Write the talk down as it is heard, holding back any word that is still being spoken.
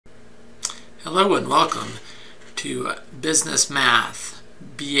Hello and welcome to Business Math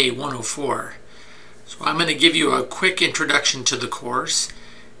BA 104. So I'm going to give you a quick introduction to the course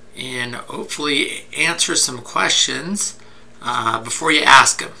and hopefully answer some questions before you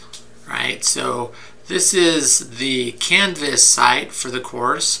ask them. Right? So this is the Canvas site for the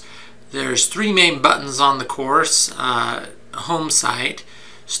course. There's three main buttons on the course home site: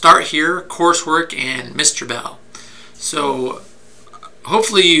 Start Here, Coursework, and Mr. Bell. So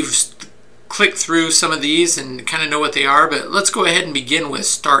hopefully you've click through some of these and kind of know what they are, but let's go ahead and begin with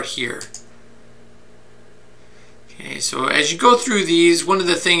Start Here. Okay, so as you go through these, one of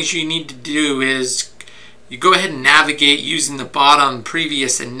the things you need to do is you go ahead and navigate using the bottom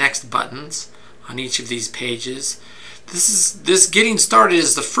previous and next buttons on each of these pages. This getting started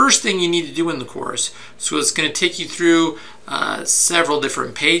is the first thing you need to do in the course. So it's going to take you through several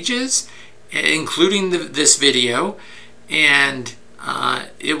different pages, including this video, and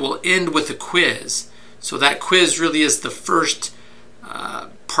it will end with a quiz. So that quiz really is the first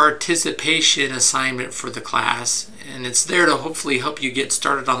participation assignment for the class, and it's there to hopefully help you get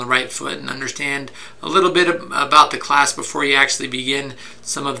started on the right foot and understand a little bit about the class before you actually begin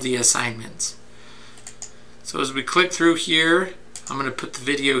some of the assignments. So as we click through here, I'm going to put the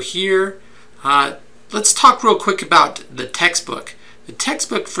video here. Let's talk real quick about the textbook. The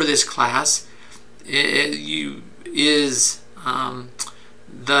textbook for this class is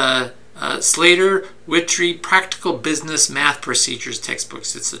the Slater Witry Practical Business Math Procedures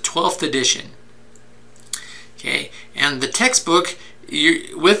textbooks. It's the 12th edition. Okay, and the textbook,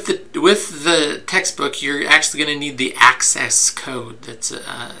 with the textbook, you're actually going to need the access code.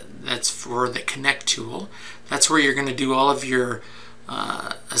 That's for the Connect tool. That's where you're going to do all of your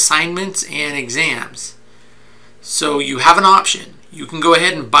assignments and exams. So you have an option. You can go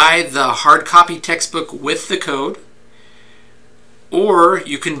ahead and buy the hard copy textbook with the code, or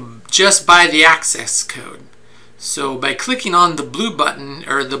you can just buy the access code. So by clicking on the blue button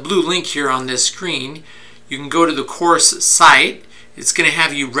or the blue link here on this screen, you can go to the course site. It's going to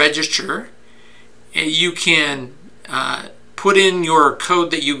have you register, and you can put in your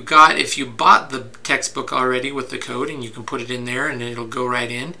code that you got if you bought the textbook already with the code, and you can put it in there and it'll go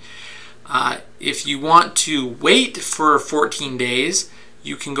right in. If you want to wait for 14 days,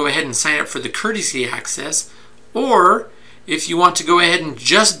 you can go ahead and sign up for the courtesy access, or if you want to go ahead and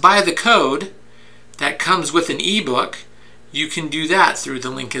just buy the code that comes with an ebook, you can do that through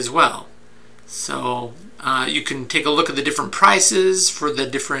the link as well. So you can take a look at the different prices for the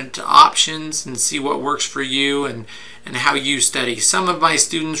different options and see what works for you and how you study. Some of my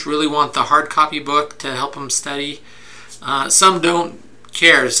students really want the hard copy book to help them study. Some don't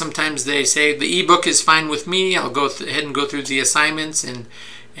care. Sometimes they say the ebook is fine with me. I'll go ahead and go through the assignments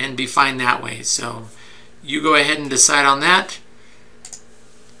and be fine that way. So you go ahead and decide on that.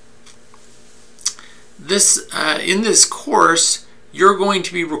 In this course, you're going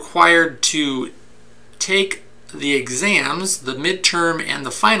to be required to take the exams, the midterm and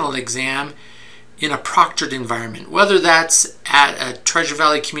the final exam, in a proctored environment, whether that's at a Treasure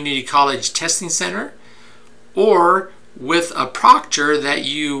Valley Community College testing center or with a proctor that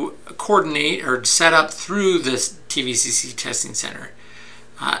you coordinate or set up through this TVCC testing center.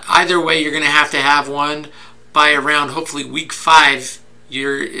 Either way, you're going to have one by around hopefully week 5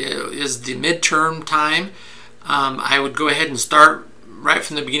 is the midterm time. I would go ahead and start right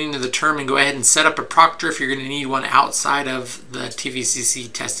from the beginning of the term and go ahead and set up a proctor if you're going to need one outside of the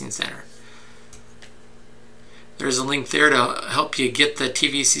TVCC testing center. There's a link there to help you get the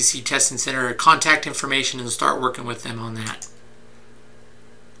TVCC testing center contact information and start working with them on that.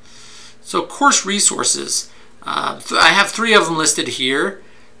 So course resources. I have 3 of them listed here,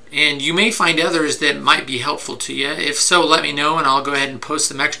 and you may find others that might be helpful to you. If so, let me know and I'll go ahead and post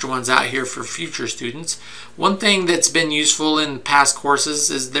some extra ones out here for future students. One thing that's been useful in past courses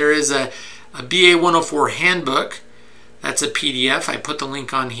is there is a BA 104 handbook. That's a PDF. I put the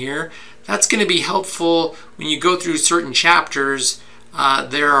link on here. That's going to be helpful when you go through certain chapters.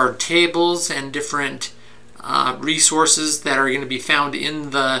 There are tables and different resources that are going to be found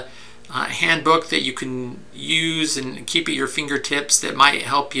in the handbook that you can use and keep at your fingertips that might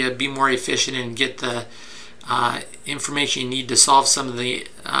help you be more efficient and get the information you need to solve some of the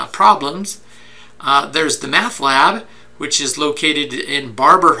problems. There's the Math Lab, which is located in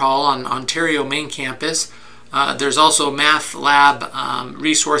Barber Hall on Ontario main campus. There's also Math Lab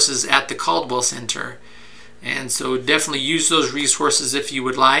resources at the Caldwell Center. And so definitely use those resources if you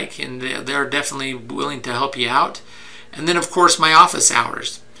would like, and they're definitely willing to help you out. And then of course my office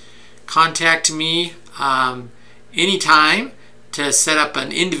hours. Contact me anytime to set up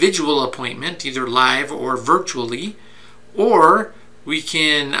an individual appointment, either live or virtually, or we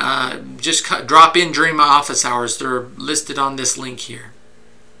can just drop in during my office hours. They're listed on this link here.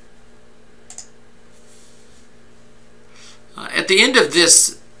 At the end of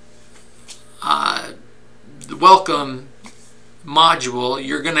this welcome module,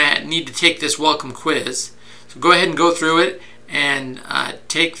 you're going to need to take this welcome quiz. So go ahead and go through it and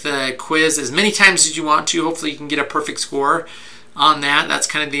take the quiz as many times as you want to. Hopefully you can get a perfect score on that. That's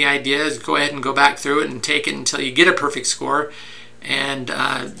kind of the idea, is go ahead and go back through it and take it until you get a perfect score. And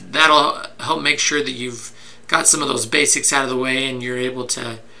that'll help make sure that you've got some of those basics out of the way and you're able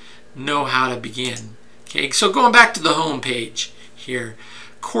to know how to begin. Okay, so going back to the home page here,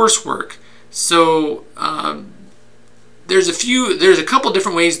 coursework. So there's a couple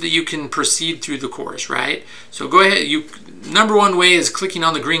different ways that you can proceed through the course, right? So go ahead. Number one way is clicking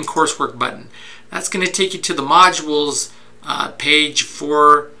on the green coursework button. That's going to take you to the modules page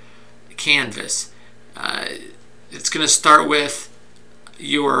for Canvas. It's going to start with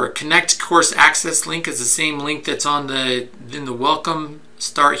your Connect Course Access link. Is the same link that's in the Welcome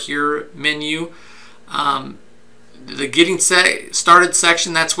Start Here menu. The Getting Started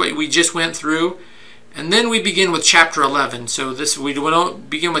section, that's what we just went through. And then we begin with Chapter 11. So we don't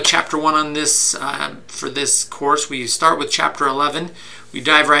begin with Chapter 1 on this for this course. We start with Chapter 11. We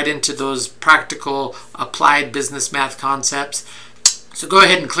dive right into those practical applied business math concepts. So go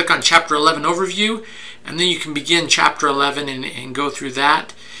ahead and click on Chapter 11 Overview, and then you can begin Chapter 11 and go through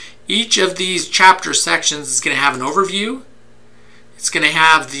that. Each of these chapter sections is going to have an overview. It's going to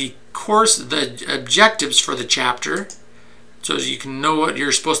have the objectives for the chapter, so you can know what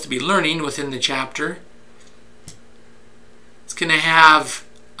you're supposed to be learning within the chapter. It's going to have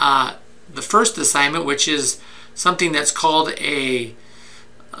the first assignment, which is something that's called a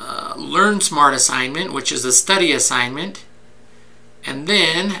Learn Smart assignment, which is a study assignment. And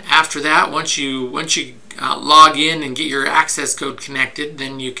then after that, once you log in and get your access code connected,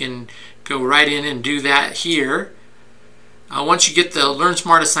 then you can go right in and do that here. Once you get the Learn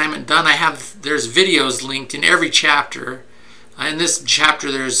Smart assignment done, there's videos linked in every chapter. In this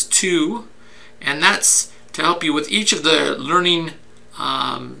chapter there's 2, and that's to help you with each of the learning,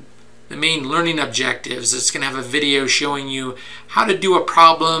 the main learning objectives. It's going to have a video showing you how to do a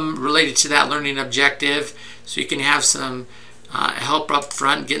problem related to that learning objective, so you can have some help up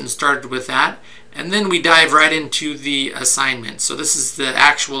front getting started with that. And then we dive right into the assignment. So this is the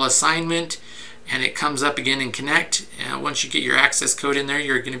actual assignment, and it comes up again in Connect. Once you get your access code in there,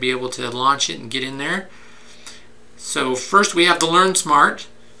 you're going to be able to launch it and get in there. So first we have the Learn Smart,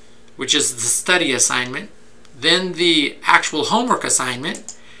 which is the study assignment, then the actual homework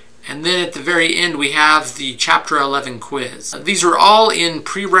assignment, and then at the very end we have the Chapter 11 quiz. These are all in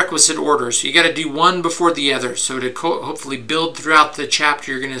prerequisite order, so you got to do one before the other. So to hopefully build throughout the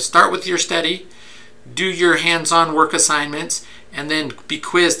chapter, you're going to start with your study, do your hands-on work assignments, and then be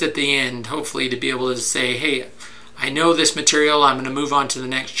quizzed at the end, hopefully to be able to say, hey, I know this material, I'm going to move on to the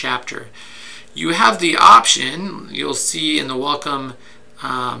next chapter. You have the option, you'll see in the Welcome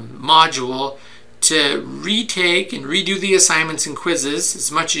module, to retake and redo the assignments and quizzes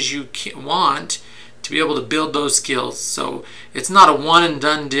as much as you want to be able to build those skills. So it's not a one and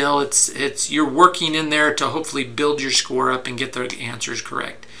done deal. It's you're working in there to hopefully build your score up and get the answers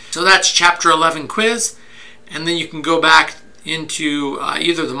correct. So that's Chapter 11 quiz, and then you can go back into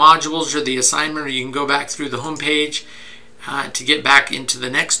either the modules or the assignment, or you can go back through the home page to get back into the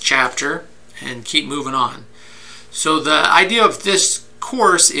next chapter and keep moving on. So the idea of this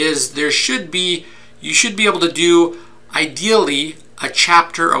course is you should be able to do ideally a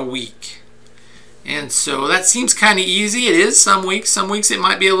chapter a week. And so that seems kind of easy. It is some weeks it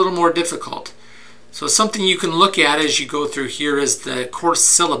might be a little more difficult. So something you can look at as you go through here is the course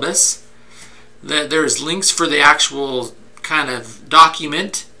syllabus. There's links for the actual kind of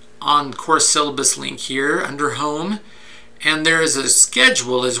document on course syllabus link here under home, and there is a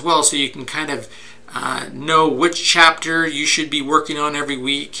schedule as well, so you can kind of know which chapter you should be working on every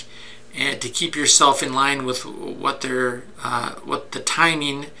week, and to keep yourself in line with what the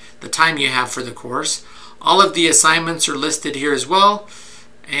time you have for the course. All of the assignments are listed here as well.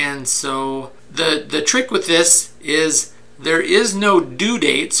 And so the trick with this is there is no due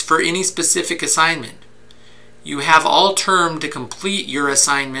dates for any specific assignment. You have all term to complete your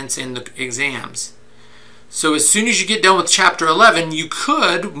assignments in the exams. So as soon as you get done with Chapter 11, you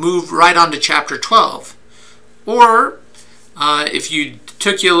could move right on to Chapter 12. Or if you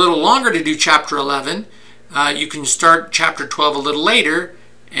took you a little longer to do Chapter 11, you can start Chapter 12 a little later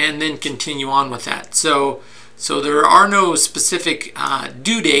and then continue on with that. So there are no specific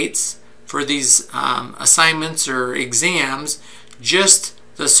due dates for these assignments or exams, just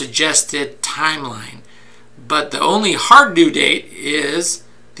the suggested timeline. but the only hard due date is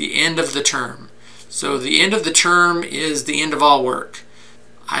the end of the term. So the end of the term is the end of all work.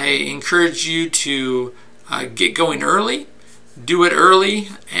 I encourage you to get going early, do it early,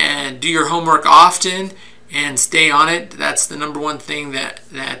 and do your homework often, and stay on it. That's the number one thing that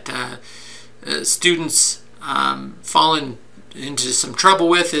students fall into some trouble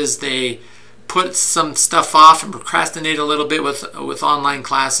with, is they put some stuff off and procrastinate a little bit with online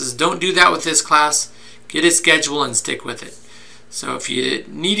classes. Don't do that with this class. Get a schedule and stick with it. So if you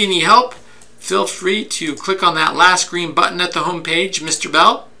need any help, feel free to click on that last green button at the home page. Mr.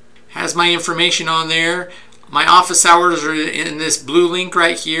 Bell has my information on there. My office hours are in this blue link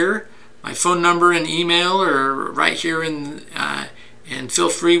right here. My phone number and email are right here, and feel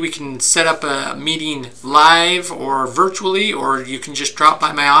free, we can set up a meeting live or virtually, or you can just drop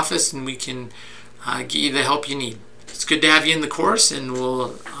by my office and we can get you the help you need. It's good to have you in the course, and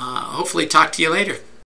we'll hopefully talk to you later.